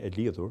dhe është një e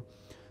lidhur,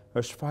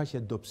 është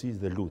shfaqja e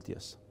dobësisë dhe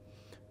lutjes.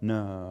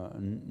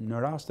 Në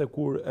raste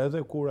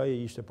edhe kur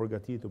ai ishte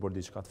përgatitur për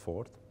diçka të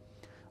fortë,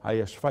 ai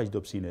shfaq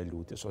dobësinë e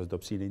lutjes ose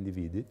dobësinë e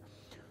individit,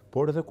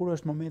 por edhe kur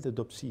është momenti i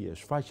dobësie,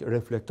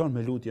 reflekton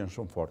me lutjen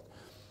shumë fort.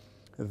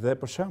 Dhe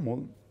për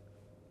shembull,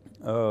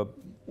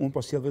 unë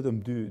po sjell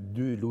vetëm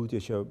dy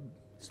lutje që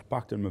së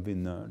paktën më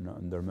vinë në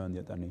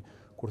ndërmendje tani.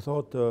 Kur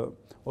thotë,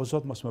 o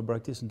Zot, mos më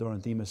braktis në dorën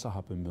time sa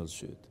hapë mbyll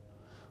syt.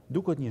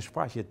 Duket një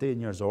shfaqje te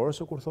njerëzore,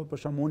 se kur thotë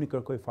për shembull, unë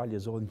kërkoj falje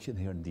Zotit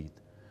 100 herë në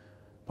ditë.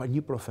 Pa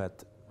një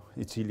profet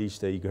i cili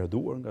ishte i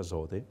graduar nga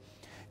Zoti,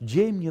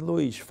 gjejmë një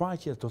lloj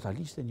shfaqje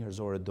totaliste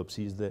njerëzore të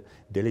dobësisë dhe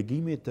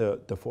delegimit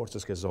të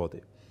forcës ke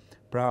Zoti.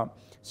 Pra,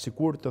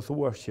 sikur të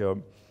thuash që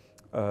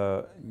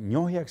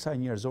njohja e kësaj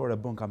njerëzore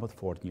bën ka më të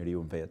fortë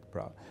njeriu vetë.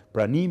 Pra,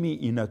 pranimi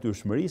i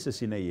natyrshmërisë se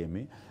si ne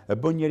jemi e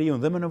bën njeriu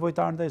dhe më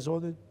nevojtar ndaj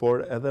Zotit,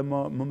 por edhe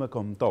më me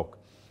këmbë tok.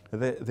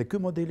 Dhe ky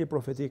modeli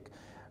profetik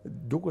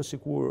duket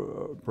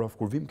sikur, prof,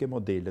 kur vim ke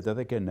modelet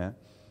edhe ke ne,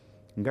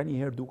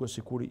 nganjëherë duket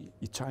sikur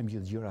i çajmë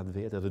gjithë gjërat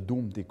vetë dhe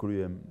duam t'i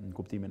kryejmë në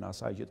kuptimin e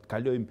asaj që të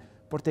kalojmë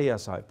përtej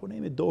asaj. Po ne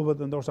jemi dobët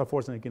dhe ndoshta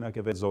forcën e kena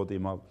ke vetë Zoti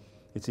i Madh,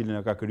 i cili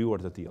na ka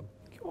krijuar të tillë.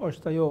 Kjo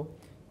është ajo.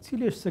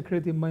 Cili është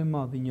sekreti më i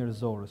madh i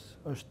njerëzorës?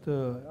 Është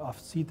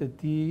aftësitë e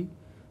tij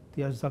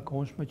të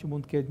jashtëzakonshme që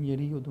mund të ketë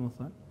njeriu,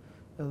 domethënë.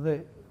 Edhe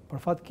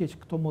për fat keq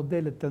këto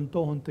modele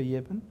tentohen të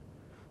jepen.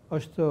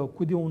 Është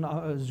ku di unë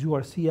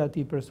zgjuarësia e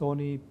atij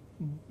personi,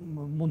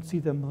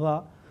 mundësitë e mëdha,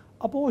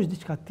 apo është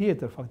diçka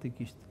tjetër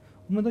faktikisht.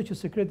 Unë mendoj që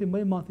sekreti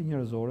më i madh i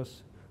njerëzorës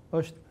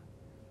është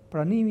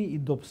pranimi i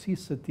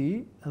dobësisë së tij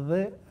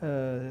dhe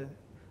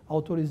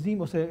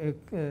autorizim ose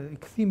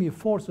kthimi i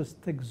forcës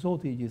tek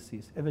Zoti i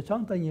gjithësisë. E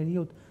veçanta e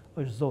njeriu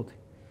është Zoti.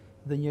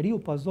 Dhe njeriu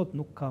pa Zot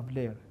nuk ka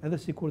vlerë, edhe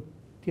sikur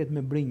të jetë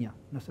me brinja,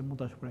 nëse mund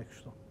ta shpreh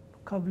kështu.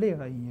 Nuk ka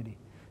vlerë ai njeri,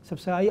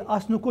 sepse ai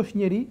as nuk është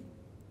njeri,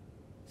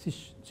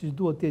 siç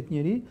duhet të jetë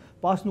njeri,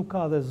 po as nuk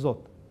ka edhe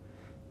Zot.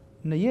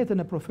 Në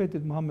jetën e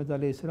profetit Muhammed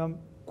alayhis salam,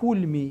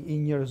 kulmi i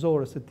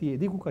njerëzorës së tij,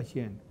 di ku ka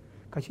qenë?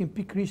 Ka qenë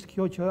pikërisht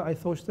kjo që ai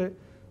thoshte,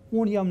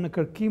 unë jam në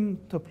kërkim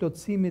të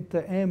plotësimit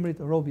të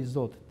emrit rob i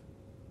Zotit.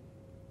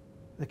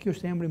 Dhe kjo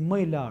është emri më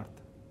i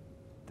lartë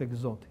tek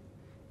Zoti,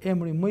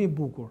 emri më i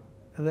bukur,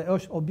 dhe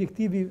është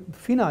objektivi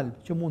final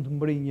që mund të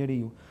mbërrijë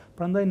njeriu.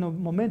 Prandaj në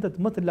momentet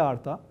më të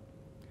larta,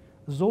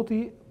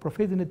 Zoti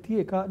profetin e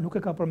tij nuk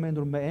e ka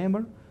përmendur me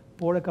emër,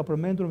 por e ka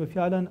përmendur me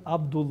fjalën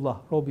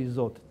Abdullah, robi i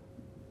Zotit.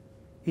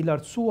 I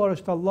lartësuar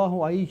është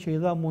Allahu ai që i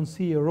dha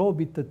mundësi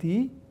robit të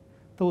tij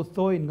të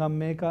udhtojë nga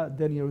Mekka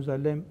deri në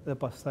Jeruzalem dhe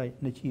pastaj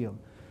në qiell.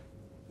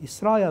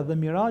 Israja dhe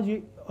Miraxhi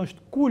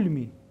është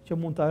kulmi që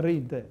mund të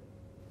arrinte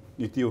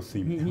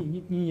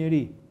një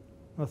njeri.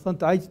 Më thënë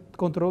të ai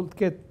kontroll të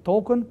ketë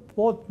tokën,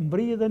 po të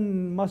mbrije edhe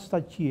në mas të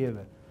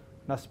qieve,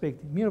 në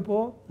aspekti. Mirë po,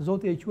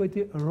 Zoti e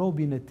quajti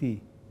robin e tij.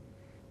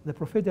 Dhe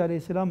profeti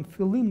alayhis salam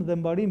fillim dhe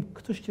mbarim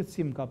këtë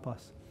shqetësim ka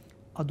pas.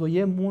 A do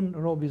jem unë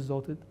robi i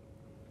Zotit?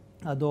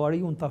 A do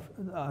arri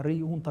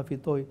unë ta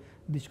fitoj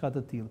diçka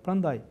të tillë?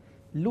 Prandaj,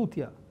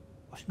 lutja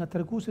është nga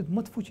treguesit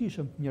më të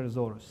fuqishëm të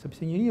njerëzorës,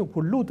 sepse njeriu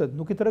kur lutet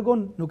nuk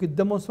i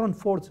demonstron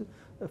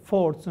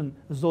forcën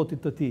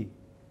Zotit të tij,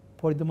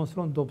 por i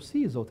demonstron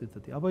dobësi Zotit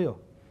të tij, apo jo?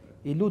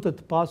 I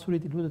lutet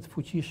pasurit, i lutet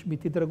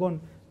fuqishmit, i tregon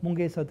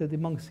mungesat e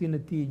tij, mangësinë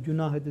e tij,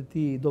 gjunahet e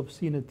tij,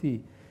 dobësinë e tij.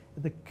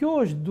 Dhe kjo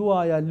është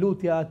duaja,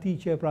 lutja atij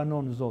që e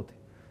pranon Zoti.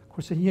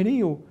 Kurse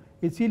njeriu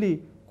i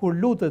cili kur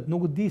lutet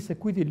nuk di se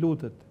kujt i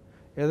lutet,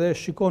 edhe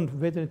shikon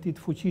veten e tij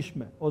të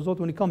fuqishme, o Zot,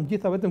 unë kam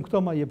gjitha vetëm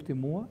këto ma jep ti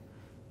mua,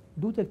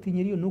 lutja e këtij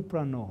njeriu nuk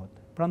pranohet.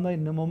 Prandaj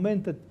në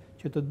momentet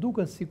që të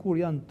duken sikur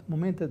janë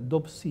momente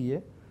dobësie,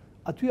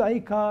 aty ai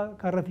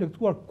ka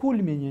reflektuar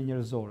kulmin e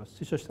njerëzorës,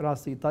 siç është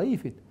rasti i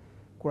Taifit,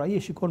 kur ai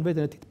e shikon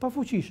veten e tij të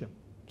pafuqishëm.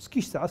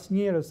 S'kishte as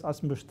njerëz, as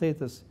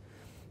mbështetës,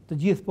 të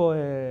gjithë po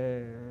e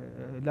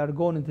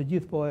largonin, të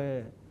gjithë po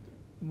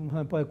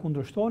e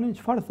kundërshtonin.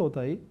 Çfarë thot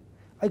ai?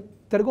 Ai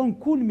tregon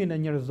kulmin e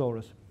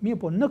njerëzorës. Mirë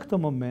po në këtë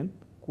moment,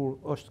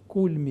 kur është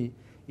kulmi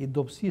i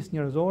dobësisë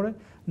njerëzore,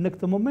 në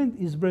këtë moment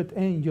i zbret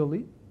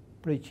engjëlli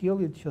prej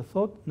qiellit që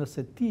thot,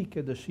 nëse ti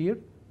ke dëshirë,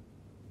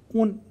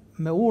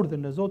 unë me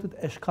urdhën e Zotit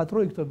e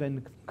shkatroj këtë vend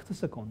në këtë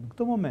sekondë, në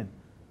këtë moment.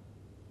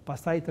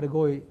 Pastaj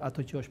tregoj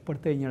ato që është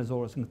përtej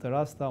njerëzorës në këtë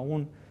rast,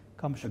 unë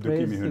kam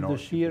shpresë dhe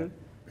dëshirë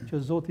që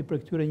Zoti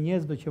për këtyre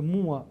njerëzve që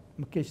mua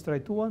më keq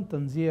trajtuan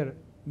të nxjerr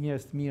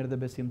njerëz të mirë dhe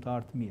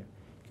besimtar të mirë.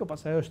 Kjo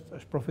pastaj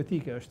është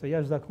profetike, është e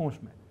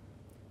jashtëzakonshme.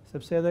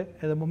 Sepse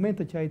edhe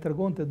momentet që ai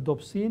tregonte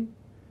dobësinë,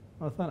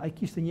 do të thënë ai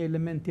kishte një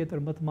element tjetër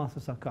më të madh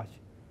se sa kaq.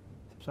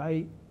 Sepse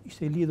ai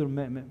ishte I lidhur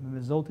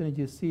me Zotin e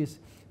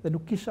gjithësisë dhe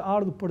nuk kishte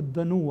ardhur për të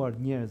dënuar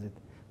njerëzit,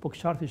 po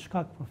kishte ardhur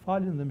shkak për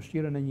faljen dhe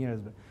mëshirën e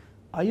njerëzve.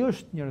 Ajo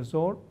është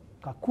njerëzor,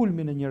 ka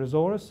kulmin e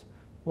njerëzorës,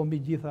 po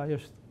mbi gjitha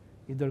ajo është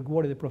I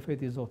dërguari dhe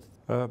profeti I Zotit.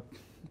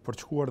 Për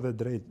të shkuar dhe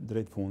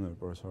drejt fundit,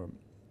 profesor,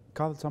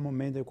 ka ca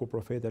momente ku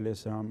profeti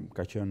alayhis salam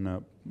ka qenë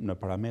në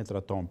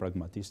parametrat tonë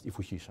pragmatist I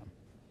fuqishëm.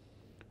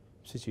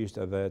 Siç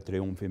ishte edhe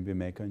triumfi mbi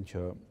Mekën,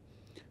 që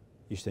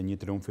ishte një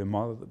triumf I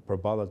madh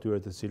përballë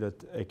atyre të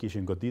cilët e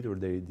kishin goditur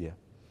deri dje.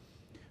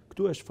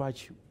 Këtu e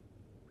shfaq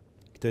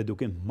këtë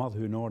edukim madh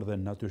hyjnor dhe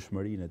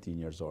natyrshmërinë e tij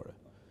njerëzore.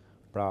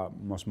 Pra,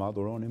 mos më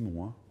adhuroni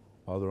mua,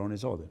 pa adhuroni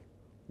Zotin.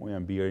 Unë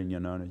jam biri një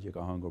nëne që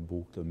ka hëngur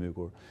bukë të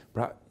mykur.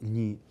 Pra,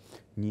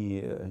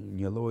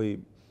 një lloj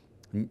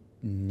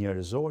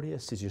njerëzorje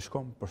siç I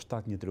shkon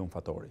përshtat një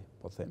triumfatori,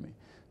 po themi.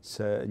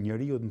 Se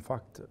njeriu në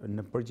fakt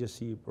në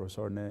përgjithësi,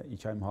 profesor, ne I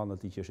qajmë hallën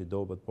atij që është I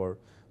dobët, por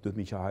duhet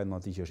mi qaj hallën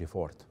atij që është I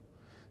fortë.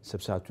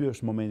 Sepse aty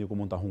është momenti ku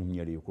mund ta humbë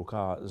njeriu, kur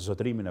ka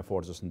zotrimin e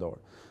forcës në dorë.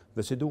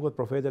 Dhe si duket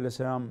profeti alayhis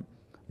salam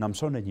na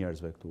mëson e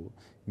njerëzve këtu,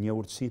 një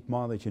urtësi të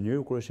madhe që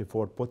njeriu kur është I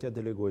fortë, po t'ia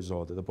delegojë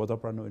Zotit dhe po ta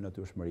pranojë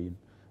natyrshmërinë,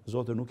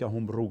 Zoti nuk ja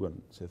humb rrugën,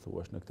 si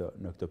thuash, në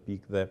këtë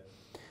pikë dhe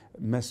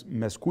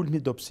mes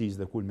kulmit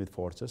dobësisë dhe kulmit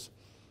forcës,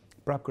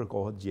 prap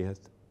kërkohet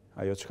gjehet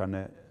ajo çka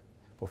ne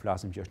po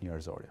flasim që është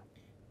njerëzorja.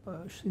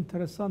 Është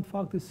interesant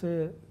fakti se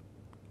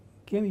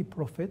kemi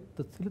profet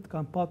të cilët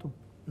kanë patur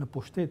në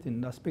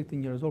pushtetin, në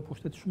aspektin njerëzor,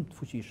 pushtet shumë të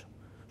fuqishëm,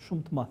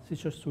 shumë të madh,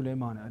 siç është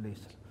Sulejmani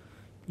alayhis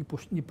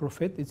salam. Një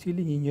profet I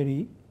cili një njeri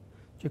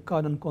që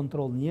ka nën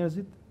kontroll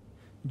njerëzit,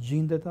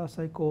 gjindet e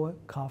asaj kohe,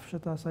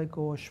 kafshët e asaj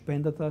kohe,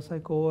 shpendat e asaj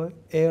kohe,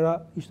 era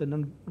ishte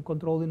në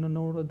kontrollin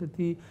në urdhrat e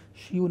tij,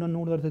 shiu në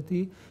urdhrat e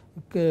tij,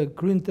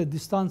 krynte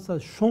distanca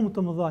shumë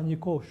të mëdha një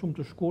kohë shumë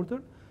të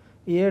shkurtër.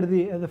 I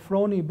erdhi edhe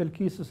froni I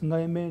Belkisës nga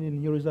Jemeni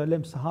në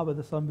Jeruzalem,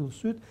 sahabët e sa mbyll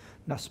syt,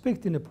 në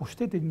aspektin e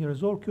pushtetit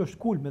njerëzor, kjo është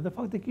kulmi dhe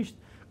faktikisht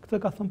këtë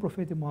ka thënë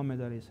profeti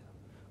Muhammed alayhis salam.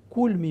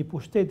 Kulmi I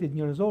pushtetit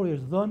njerëzor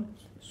është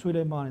dhënë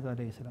Sulejmanit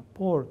alayhis salam.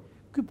 Por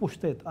ky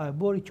pushtet a e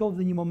bëri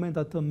qoftë një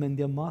moment atë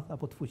mendje madh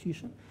apo të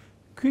fuqishëm?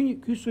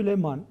 Ky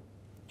Sulejman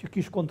që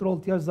kishte kontroll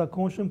të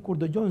jashtëzakonshëm kur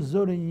dëgjon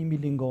zërin një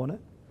milingone,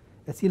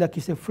 e cila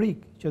kishte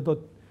frikë që do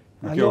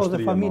ajo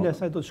dhe familja e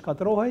saj do të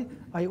shkatërrohej,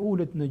 ai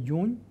ulet në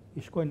gjunjë, I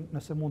shkojnë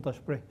nëse mund ta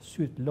shpreh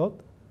syt lot,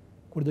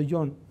 kur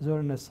dëgjon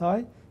zërin e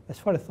saj, e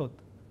çfarë thot?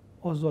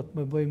 O Zot,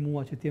 më bëj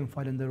mua që të jem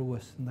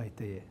falëndërues ndaj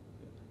Teje.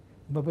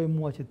 Më bëj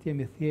mua që të jem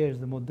I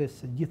thjeshtë dhe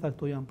modest, se gjitha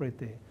këto janë prej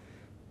Teje.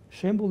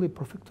 Shembulli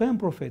këto janë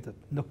profetët.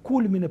 Në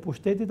kulmin e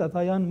pushtetit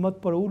ata janë më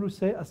të përulur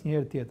se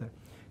asnjëherë tjetër.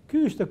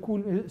 Ky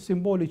është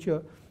simboli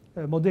që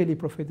modeli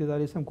I profetit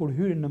alayhis salam kur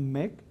hyri në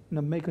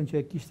Mekën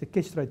që e kishte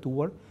keq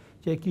trajtuar,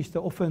 që e kishte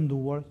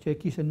ofenduar, që e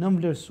kishte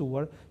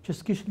nënvlerësuar, që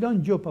s'kishte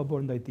lënë gjë pa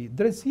bërë ndaj tij.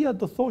 Drejtësia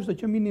do thoshte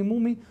që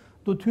minimumi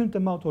do të hynte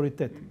me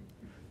autoritet.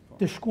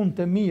 Të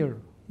shkonte mirë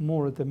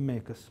morët e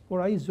Mekës,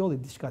 por ai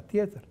zgjodhi diçka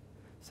tjetër,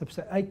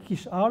 sepse ai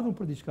kishte ardhur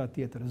për diçka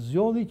tjetër.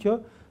 Zgjodhi që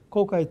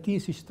koka e tij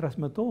siç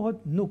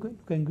transmetohet nuk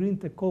e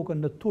ngrinte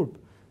kokën në turp,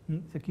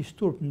 se kishte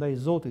turp ndaj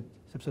Zotit,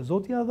 sepse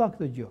Zoti ia dha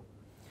këtë gjë.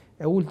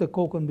 E ulte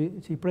kokën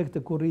që I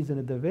prekte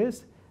kurrizën e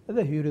devës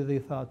dhe hyri dhe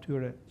I tha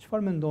atyre,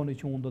 çfarë mendoni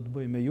që unë do të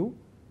bëj me ju?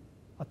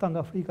 Ata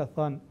nga Afrika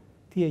thanë,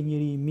 ti je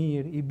njeri I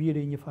mirë, I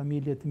biri një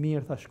familje të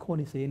mirë, tha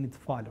shkoni se jeni të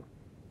falur.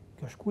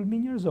 Kjo është kulmi I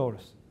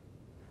njerëzorës.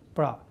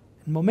 Pra,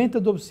 në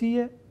momente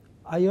dobësie,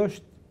 ai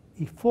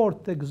është I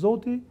fortë tek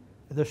Zoti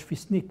dhe është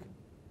fisnik.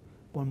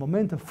 Po në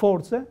momente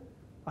force,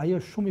 ai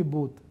është shumë I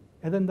butë,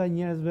 edhe ndaj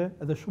njerëzve,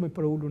 edhe shumë I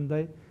përulur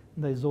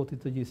ndaj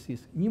Zotit të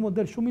gjithësisë. Një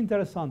model shumë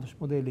interesant është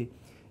modeli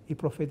I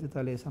profetit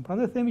alayhis salam.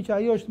 Prandaj themi që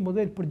ai është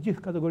model për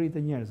gjithë kategoritë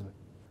e njerëzve.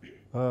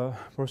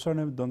 Profesor,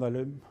 ne do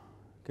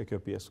ndalojmë kjo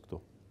pjesë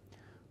këtu.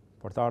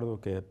 Por të ardhur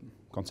ke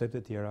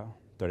koncepte tjera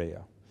të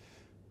reja.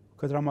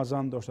 Këtë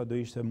Ramazan ndoshta do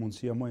ishte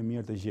mundësia më e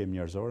mirë të gjejmë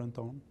njerëzoren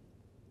tonë,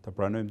 të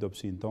pranojmë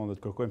dobësinë tonë dhe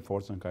të kërkojmë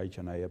forcën ka ai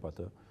që na jep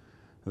atë.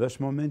 Dhe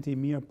është momenti I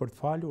mirë për të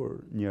falur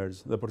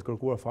njerëz dhe për të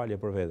kërkuar falje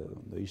për vete.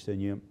 Do ishte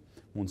një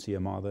mundësi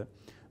e madhe.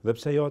 Dhe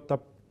pse jo ta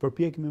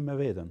përpjekemi me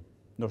veten.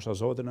 Ndoshta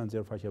Zoti na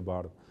nxjerr faqe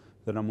bardhë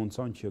dhe na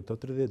mundson që këto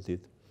 30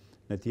 ditë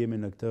ne të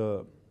jemi në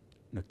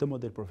këtë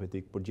model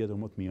profetik për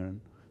gjetur më të mirën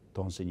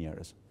tonë si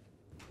njerëz.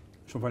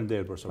 Shumë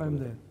faleminderit për sot.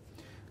 Faleminderit.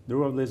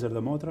 Nderuar vëllezër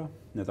dhe motra,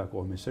 ne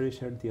takohemi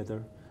sërish herën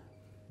tjetër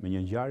me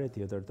një ngjarje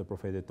tjetër të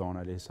profetit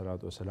tonë alayhis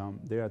salatu wassalam.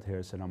 Deri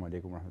atëherë, selam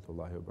aleikum wa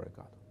rahmetullahi wa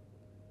barakatuh.